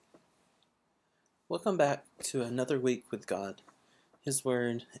Welcome back to another week with God, His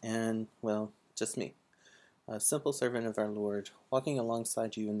Word, and, well, just me, a simple servant of our Lord, walking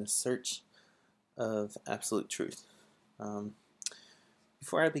alongside you in the search of absolute truth. Um,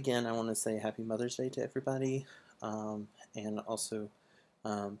 Before I begin, I want to say Happy Mother's Day to everybody, and also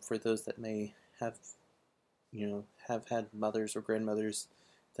for those that may have, have had mothers or grandmothers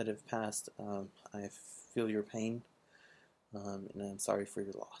that have passed. I feel your pain, and I'm sorry for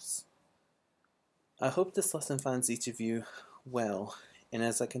your loss. I hope this lesson finds each of you well, and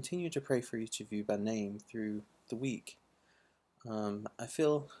as I continue to pray for each of you by name through the week, I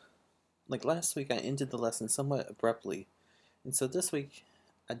feel like last week I ended the lesson somewhat abruptly, and so this week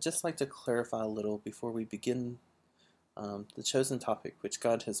I'd just like to clarify a little before we begin the chosen topic which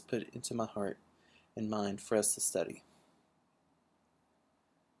God has put into my heart and mind for us to study.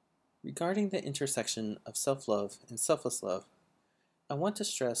 Regarding the intersection of self-love and selfless love, I want to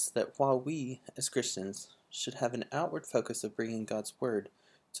stress that while we, as Christians, should have an outward focus of bringing God's Word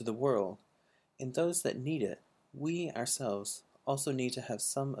to the world and those that need it, we ourselves also need to have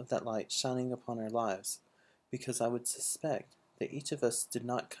some of that light shining upon our lives, because I would suspect that each of us did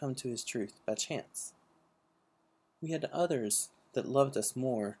not come to His truth by chance. We had others that loved us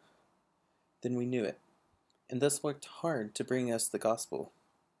more than we knew it, and thus worked hard to bring us the gospel.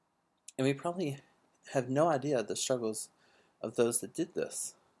 And we probably have no idea the struggles of those that did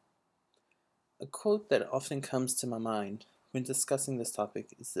this. A quote that often comes to my mind when discussing this topic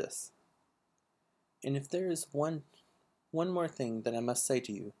is this: "And if there is one more thing that I must say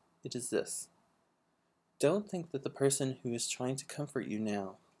to you, it is this: don't think that the person who is trying to comfort you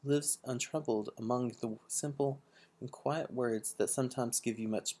now lives untroubled among the simple and quiet words that sometimes give you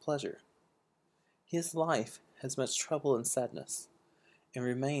much pleasure. His life has much trouble and sadness, and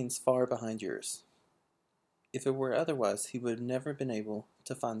remains far behind yours. If it were otherwise, he would have never been able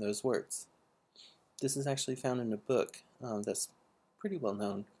to find those words." This is actually found in a book that's pretty well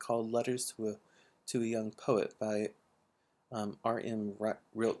known called Letters to a Young Poet by R.M.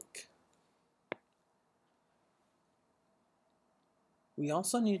 Rilke. We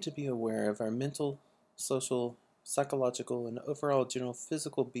also need to be aware of our mental, social, psychological, and overall general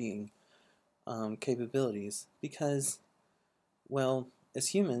physical being capabilities because, well,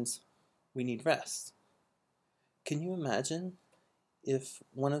 as humans, we need rest. Can you imagine if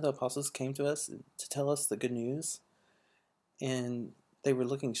one of the apostles came to us to tell us the good news and they were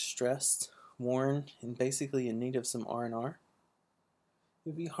looking stressed, worn, and basically in need of some R&R? It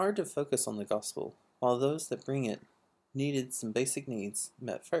would be hard to focus on the gospel while those that bring it needed some basic needs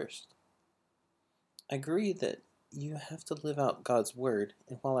met first. I agree that you have to live out God's word,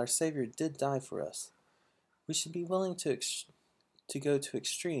 and while our Savior did die for us, we should be willing to go to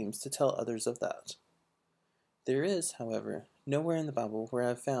extremes to tell others of that. There is, however, nowhere in the Bible where I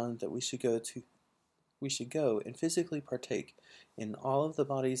have found that we should go and physically partake in all of the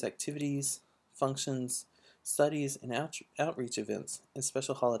body's activities, functions, studies, and outreach events and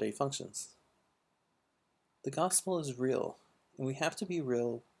special holiday functions. The gospel is real, and we have to be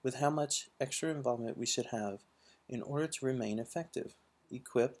real with how much extra involvement we should have in order to remain effective,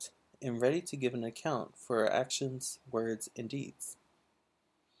 equipped, and ready to give an account for our actions, words, and deeds.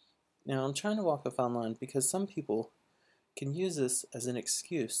 Now, I'm trying to walk a fine line because some people can use this as an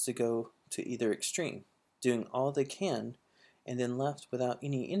excuse to go to either extreme, doing all they can and then left without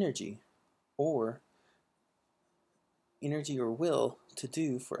any energy or will to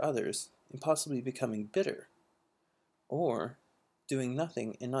do for others, and possibly becoming bitter, or doing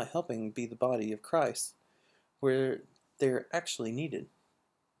nothing and not helping be the body of Christ where they're actually needed.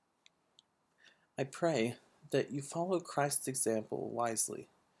 I pray that you follow Christ's example wisely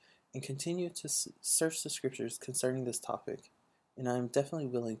and continue to search the scriptures concerning this topic, and I am definitely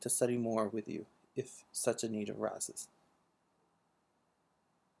willing to study more with you if such a need arises.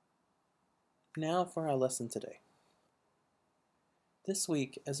 Now for our lesson today. This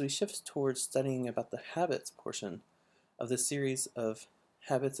week, as we shift towards studying about the habits portion of the series of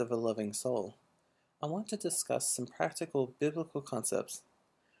Habits of a Loving Soul, I want to discuss some practical biblical concepts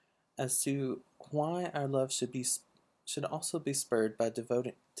as to why our love should also be spurred by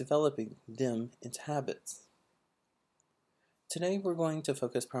developing them into habits. Today we're going to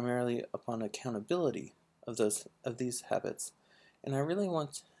focus primarily upon accountability of these habits, and I really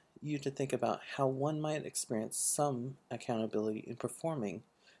want you to think about how one might experience some accountability in performing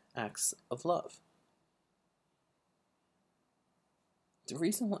acts of love. The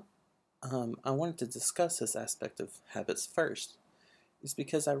reason I wanted to discuss this aspect of habits first is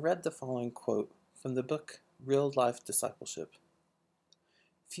because I read the following quote from the book Real Life Discipleship.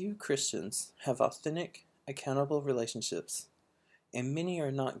 "Few Christians have authentic, accountable relationships, and many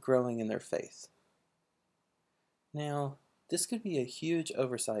are not growing in their faith. Now, this could be a huge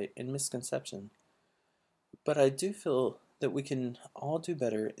oversight and misconception, but I do feel that we can all do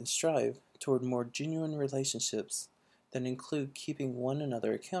better and strive toward more genuine relationships that include keeping one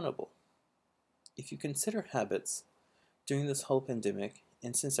another accountable. If you consider habits during this whole pandemic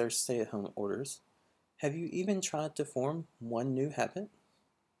and since our stay at home orders, have you even tried to form one new habit?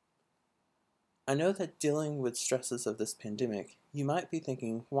 I know that dealing with stresses of this pandemic, you might be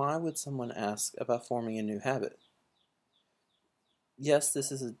thinking, why would someone ask about forming a new habit? Yes,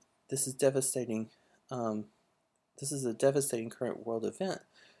 this is devastating. Um, this is a devastating current world event,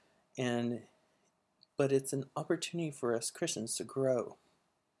 and but it's an opportunity for us Christians to grow.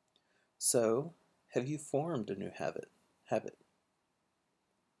 So, have you formed a new habit?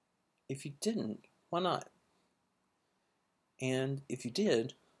 If you didn't, why not? And if you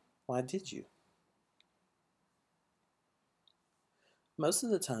did, why did you? Most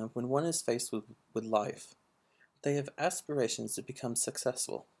of the time, when one is faced with life, they have aspirations to become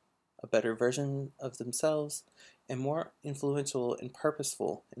successful, a better version of themselves, and more influential and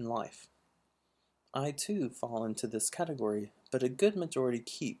purposeful in life. I too fall into this category, but a good majority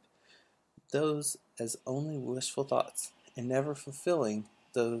keep those as only wishful thoughts and never fulfilling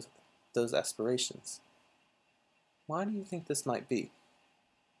those aspirations. Why do you think this might be?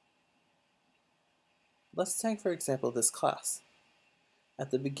 Let's take, for example, this class.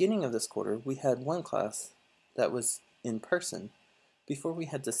 At the beginning of this quarter, we had one class that was in person before we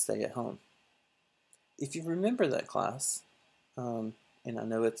had to stay at home. If you remember that class, and I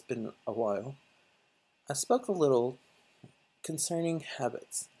know it's been a while, I spoke a little concerning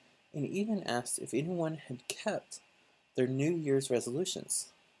habits and even asked if anyone had kept their New Year's resolutions.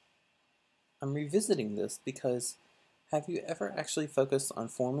 I'm revisiting this because have you ever actually focused on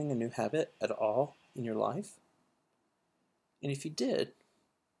forming a new habit at all in your life? And if you did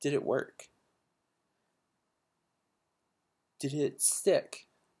it work? Did it stick?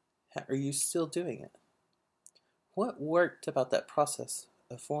 Are you still doing it? What worked about that process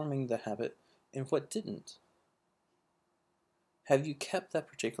of forming the habit and what didn't? Have you kept that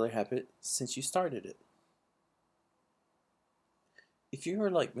particular habit since you started it? If you are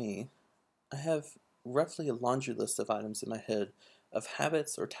like me, I have roughly a laundry list of items in my head of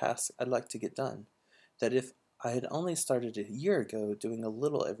habits or tasks I'd like to get done, that if I had only started a year ago doing a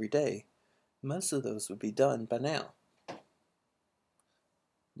little every day, most of those would be done by now.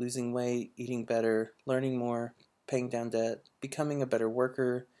 Losing weight, eating better, learning more, paying down debt, becoming a better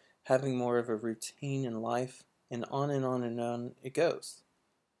worker, having more of a routine in life, and on it goes.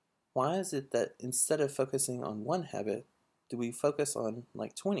 Why is it that instead of focusing on one habit, do we focus on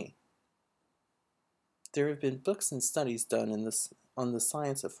like 20? There have been books and studies done on the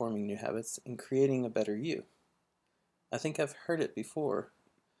science of forming new habits and creating a better you. I think I've heard it before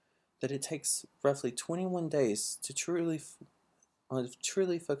that it takes roughly 21 days to truly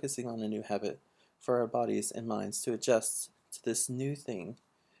focusing on a new habit for our bodies and minds to adjust to this new thing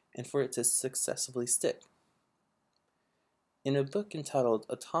and for it to successfully stick. In a book entitled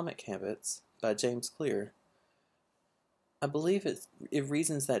Atomic Habits by James Clear, I believe it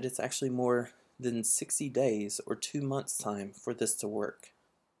reasons that it's actually more than 60 days or 2 months' time for this to work.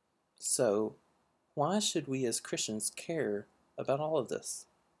 So, why should we as Christians care about all of this?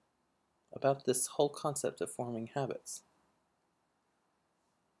 About this whole concept of forming habits?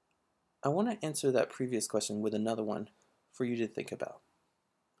 I want to answer that previous question with another one for you to think about.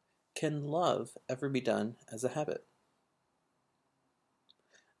 Can love ever be done as a habit?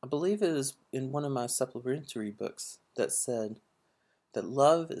 I believe it is in one of my supplementary books that said that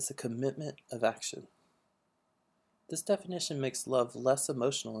love is a commitment of action. This definition makes love less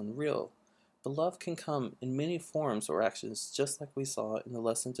emotional and real, but love can come in many forms or actions, just like we saw in the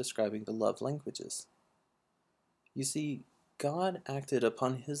lesson describing the love languages. You see, God acted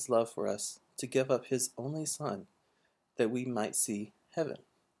upon his love for us to give up his only Son that we might see heaven.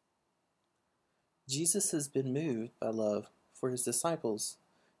 Jesus has been moved by love for his disciples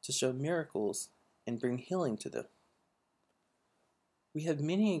to show miracles and bring healing to them. We have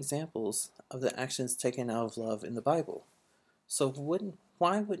many examples of the actions taken out of love in the Bible, so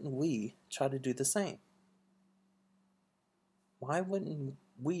why wouldn't we try to do the same? Why wouldn't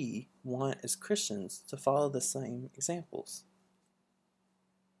we want as Christians to follow the same examples?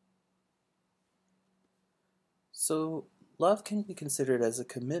 So, love can be considered as a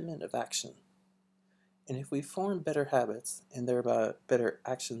commitment of action. And if we form better habits and thereby better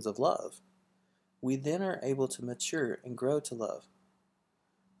actions of love, we then are able to mature and grow to love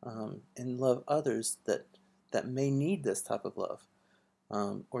and love others that may need this type of love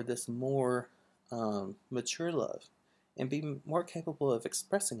or this more mature love and be more capable of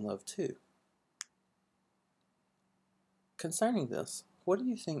expressing love too. Concerning this, what do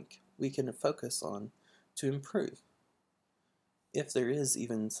you think we can focus on to improve, if there is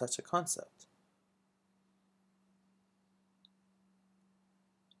even such a concept?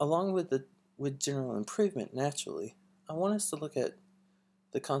 Along with general improvement, naturally, I want us to look at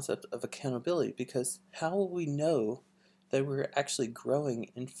the concept of accountability, because how will we know that we're actually growing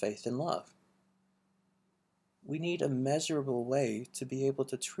in faith and love? We need a measurable way to be able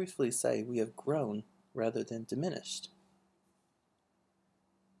to truthfully say we have grown rather than diminished.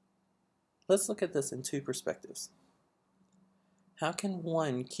 Let's look at this in two perspectives. How can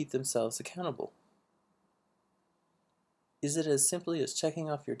one keep themselves accountable? Is it as simply as checking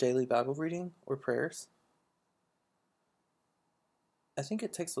off your daily Bible reading or prayers? I think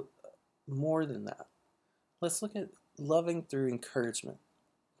it takes more than that. Let's look at loving through encouragement.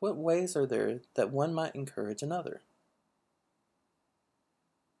 What ways are there that one might encourage another?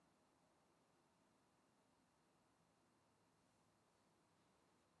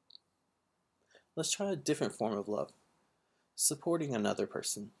 Let's try a different form of love. Supporting another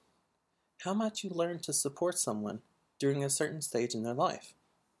person. How might you learn to support someone during a certain stage in their life?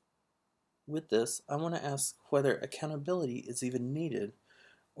 With this, I want to ask whether accountability is even needed,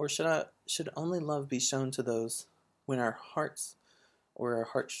 or should only love be shown to those when our hearts or our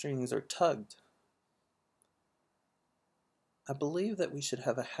heartstrings are tugged? I believe that we should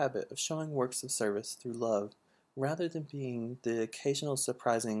have a habit of showing works of service through love rather than being the occasional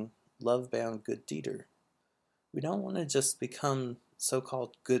surprising love-bound good deeder. We don't want to just become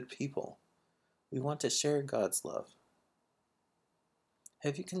so-called good people. We want to share God's love.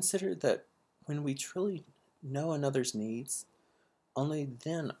 Have you considered that when we truly know another's needs, only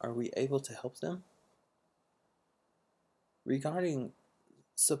then are we able to help them? Regarding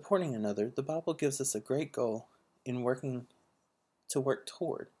supporting another, the Bible gives us a great goal in work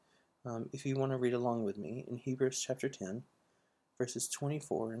toward. If you want to read along with me in Hebrews chapter 10, verses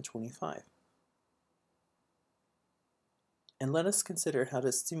 24 and 25. And let us consider how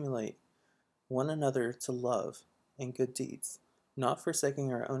to stimulate one another to love and good deeds, not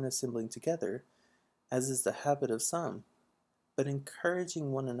forsaking our own assembling together, as is the habit of some, but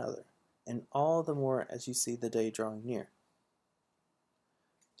encouraging one another, and all the more as you see the day drawing near.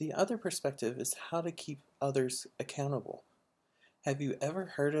 The other perspective is how to keep others accountable. Have you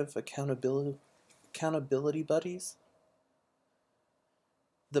ever heard of accountability buddies?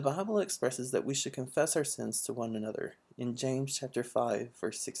 The Bible expresses that we should confess our sins to one another in James chapter 5,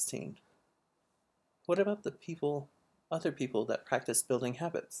 verse 16. What about other people that practice building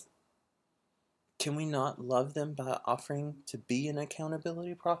habits? Can we not love them by offering to be an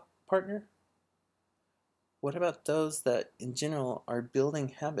accountability partner? What about those that in general are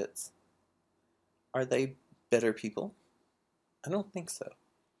building habits? Are they better people? I don't think so.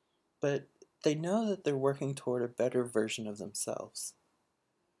 But they know that they're working toward a better version of themselves.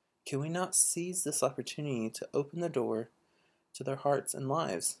 Can we not seize this opportunity to open the door to their hearts and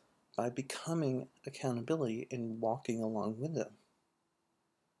lives by becoming accountability and walking along with them?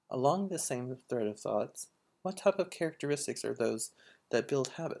 Along the same thread of thoughts, what type of characteristics are those that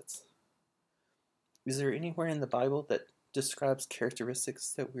build habits? Is there anywhere in the Bible that describes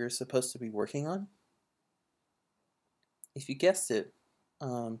characteristics that we are supposed to be working on? If you guessed it,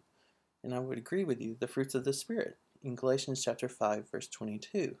 and I would agree with you, the fruits of the Spirit in Galatians chapter 5, verse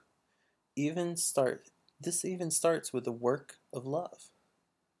 22. This even starts with the work of love.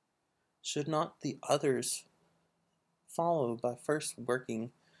 Should not the others follow by first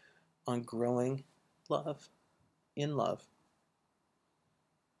working on growing in love?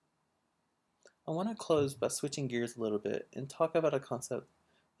 I want to close by switching gears a little bit and talk about a concept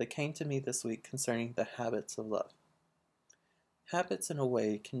that came to me this week concerning the habits of love. Habits, in a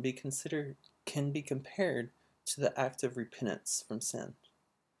way, can be compared to the act of repentance from sin,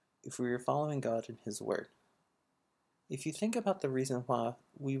 if we are following God in His Word. If you think about the reason why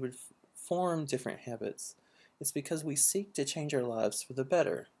we would form different habits, it's because we seek to change our lives for the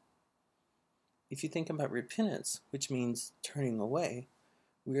better. If you think about repentance, which means turning away,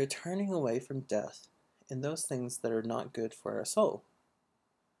 we are turning away from death and those things that are not good for our soul.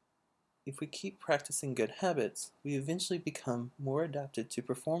 If we keep practicing good habits, we eventually become more adapted to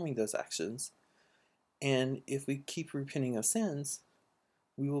performing those actions, and if we keep repenting of sins,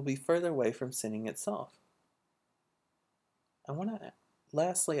 we will be further away from sinning itself. I want to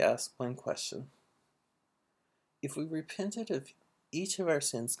lastly ask one question. If we repented of each of our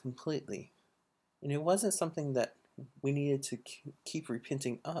sins completely, and it wasn't something that we needed to keep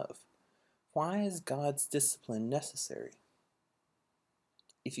repenting of, why is God's discipline necessary?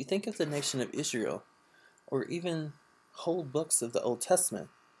 If you think of the nation of Israel, or even whole books of the Old Testament,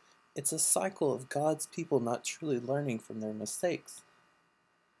 It's a cycle of God's people not truly learning from their mistakes.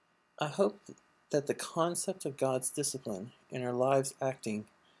 I hope that the concept of God's discipline in our lives acting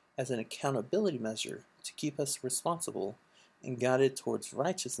as an accountability measure to keep us responsible and guided towards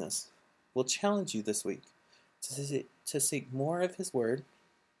righteousness will challenge you this week to seek more of His Word,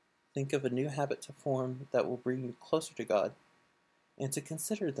 think of a new habit to form that will bring you closer to God, and to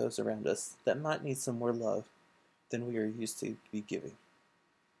consider those around us that might need some more love than we are used to be giving.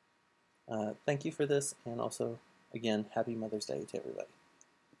 Thank you for this, and also, again, happy Mother's Day to everybody.